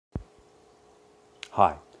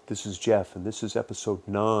Hi, this is Jeff, and this is episode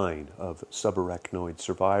 9 of Subarachnoid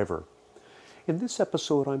Survivor. In this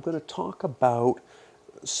episode, I'm going to talk about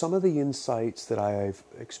some of the insights that I've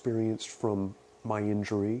experienced from my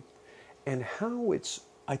injury and how it's,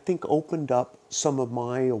 I think, opened up some of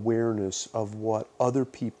my awareness of what other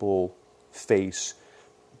people face,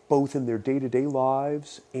 both in their day-to-day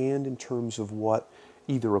lives and in terms of what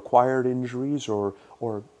either acquired injuries or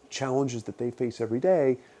challenges that they face every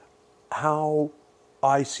day, how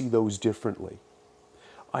I see those differently.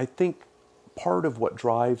 I think part of what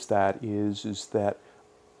drives that is that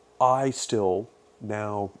I still,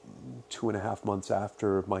 now 2.5 months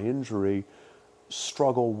after my injury,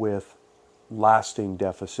 struggle with lasting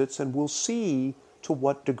deficits, and we'll see to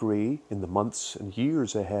what degree in the months and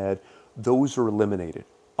years ahead those are eliminated.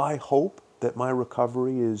 I hope that my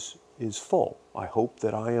recovery is full. I hope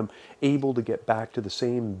that I am able to get back to the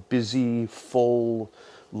same busy, full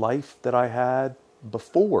life that I had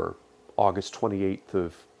before August 28th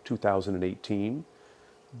of 2018.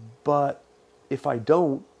 But if I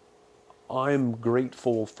don't, I'm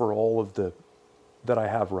grateful for all of the that I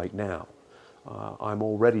have right now. I'm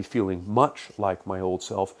already feeling much like my old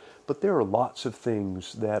self, but there are lots of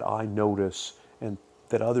things that I notice and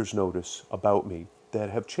that others notice about me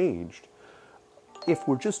that have changed. If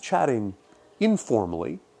we're just chatting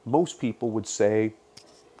informally, most people would say,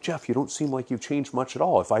 Jeff, you don't seem like you've changed much at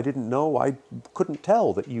all. If I didn't know, I couldn't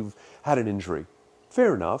tell that you've had an injury.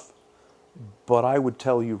 Fair enough. But I would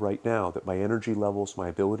tell you right now that my energy levels, my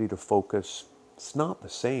ability to focus, it's not the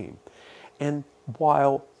same. And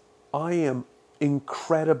while I am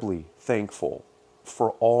incredibly thankful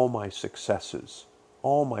for all my successes,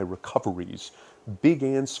 all my recoveries, big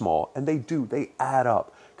and small, and they add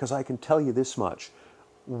up. Because I can tell you this much.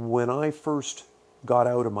 When I first got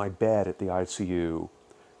out of my bed at the ICU,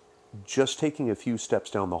 just taking a few steps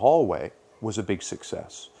down the hallway was a big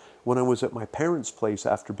success. When I was at my parents' place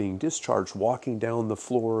after being discharged, walking down the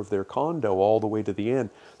floor of their condo all the way to the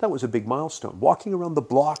end, that was a big milestone. Walking around the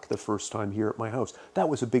block the first time here at my house, that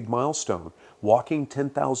was a big milestone. Walking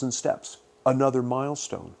 10,000 steps, another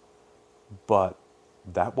milestone. But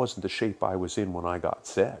that wasn't the shape I was in when I got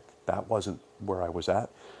sick. That wasn't where I was at.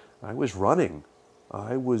 I was running.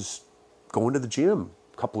 I was going to the gym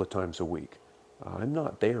a couple of times a week. I'm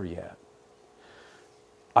not there yet.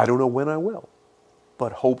 I don't know when I will,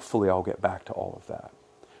 but hopefully I'll get back to all of that.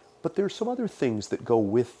 But there's some other things that go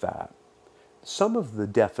with that. Some of the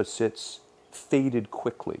deficits faded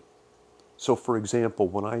quickly. So for example,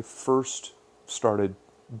 when I first started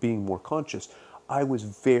being more conscious, I was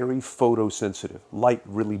very photosensitive. Light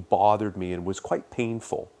really bothered me and was quite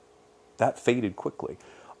painful. That faded quickly.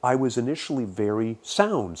 I was initially very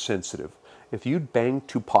sound sensitive. If you'd bang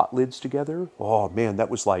two pot lids together, oh man, that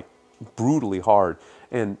was like brutally hard.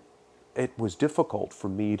 And it was difficult for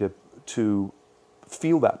me to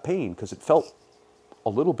feel that pain because it felt a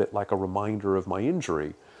little bit like a reminder of my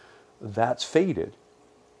injury. That's faded.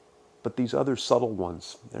 But these other subtle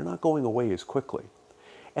ones, they're not going away as quickly.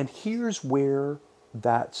 And here's where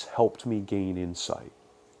that's helped me gain insight.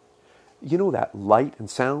 You know that light and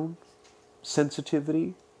sound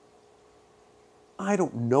sensitivity? I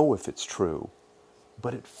don't know if it's true,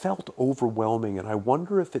 but it felt overwhelming, and I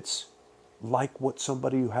wonder if it's like what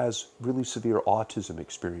somebody who has really severe autism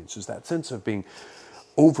experiences, that sense of being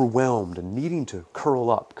overwhelmed and needing to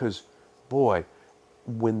curl up. Because, boy,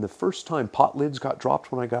 when the first time pot lids got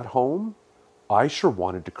dropped when I got home, I sure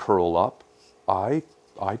wanted to curl up. I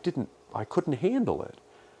couldn't handle it.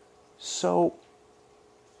 So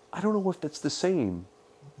I don't know if that's the same,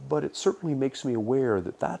 but it certainly makes me aware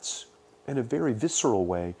that that's, in a very visceral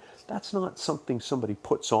way, that's not something somebody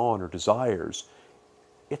puts on or desires.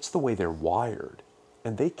 It's the way they're wired,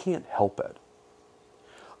 and they can't help it.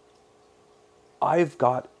 I've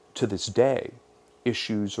got, to this day,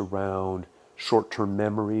 issues around short-term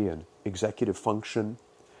memory and executive function,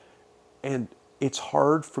 and it's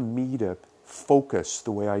hard for me to focus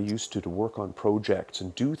the way I used to work on projects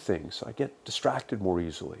and do things. I get distracted more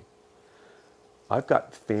easily. I've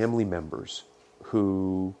got family members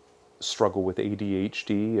who struggle with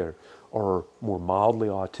ADHD or more mildly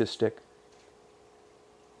autistic.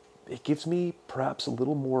 It gives me perhaps a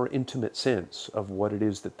little more intimate sense of what it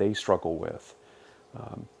is that they struggle with.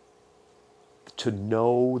 To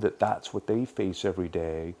know that that's what they face every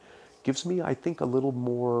day gives me, I think, a little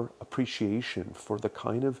more appreciation for the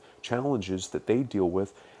kind of challenges that they deal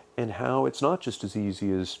with and how it's not just as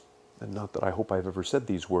easy as, and not that I hope I've ever said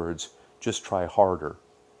these words, just try harder.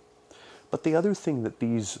 But the other thing that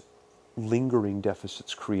these lingering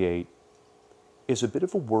deficits create is a bit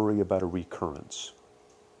of a worry about a recurrence.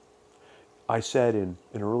 I said in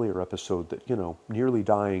an earlier episode that, nearly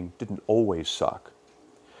dying didn't always suck.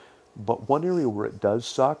 But one area where it does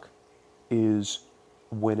suck is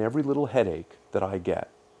when every little headache that I get,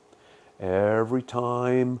 every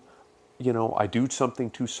time, I do something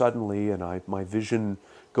too suddenly and my vision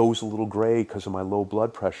goes a little gray because of my low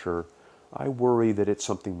blood pressure, I worry that it's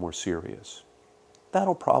something more serious.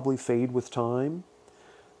 That'll probably fade with time,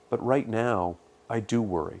 but right now, I do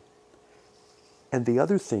worry. And the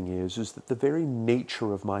other thing is that the very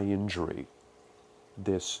nature of my injury,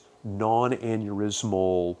 this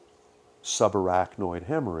non-aneurysmal subarachnoid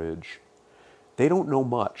hemorrhage, they don't know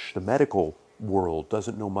much. The medical world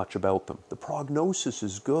doesn't know much about them. The prognosis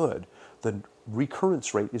is good. The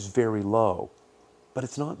recurrence rate is very low, but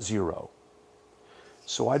it's not zero.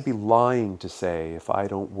 So I'd be lying to say if I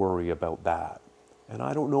don't worry about that. And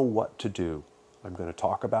I don't know what to do. I'm going to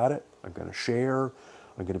talk about it. I'm going to share.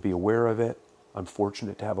 I'm going to be aware of it. I'm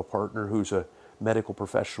fortunate to have a partner who's a medical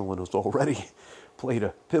professional and has already played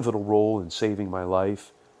a pivotal role in saving my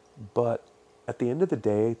life. But at the end of the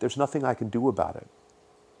day, there's nothing I can do about it.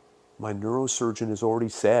 My neurosurgeon has already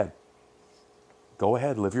said, go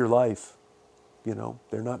ahead, live your life.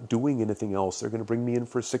 They're not doing anything else. They're going to bring me in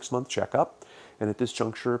for a 6-month checkup. And at this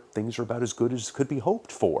juncture, things are about as good as could be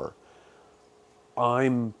hoped for.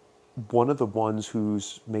 I'm one of the ones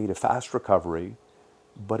who's made a fast recovery,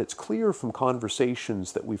 but it's clear from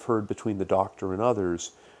conversations that we've heard between the doctor and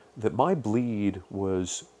others that my bleed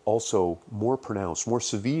was also more pronounced, more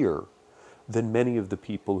severe than many of the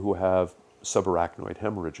people who have subarachnoid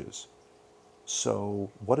hemorrhages.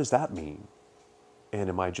 So what does that mean? And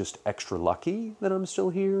am I just extra lucky that I'm still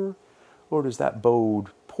here? Or does that bode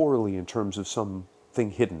poorly in terms of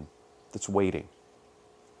something hidden that's waiting?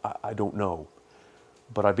 I don't know.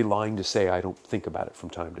 But I'd be lying to say I don't think about it from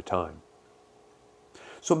time to time.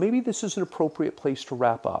 So maybe this is an appropriate place to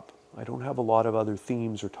wrap up. I don't have a lot of other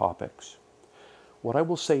themes or topics. What I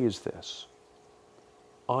will say is this.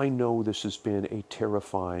 I know this has been a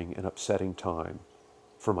terrifying and upsetting time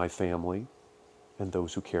for my family and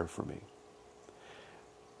those who care for me.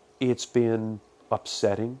 It's been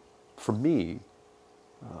upsetting for me,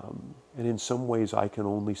 and in some ways I can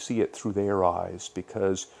only see it through their eyes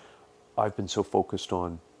because I've been so focused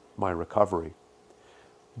on my recovery.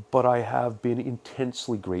 But I have been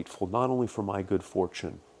intensely grateful, not only for my good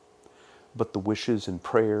fortune, but the wishes and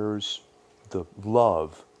prayers, the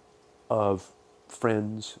love of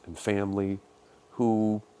friends and family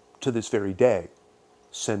who, to this very day,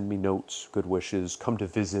 send me notes, good wishes, come to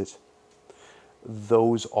visit.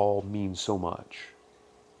 Those all mean so much.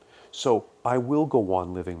 So I will go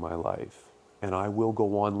on living my life, and I will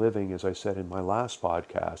go on living, as I said in my last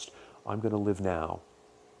podcast, I'm going to live now.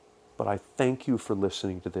 But I thank you for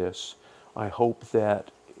listening to this. I hope that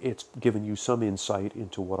it's given you some insight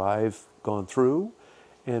into what I've gone through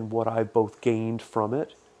and what I've both gained from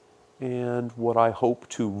it and what I hope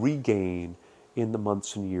to regain in the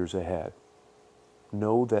months and years ahead.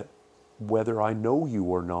 Know that whether I know you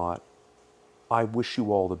or not, I wish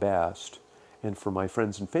you all the best. And for my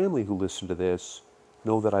friends and family who listen to this,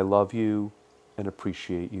 know that I love you and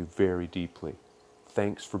appreciate you very deeply.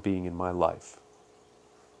 Thanks for being in my life.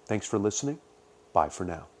 Thanks for listening. Bye for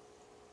now.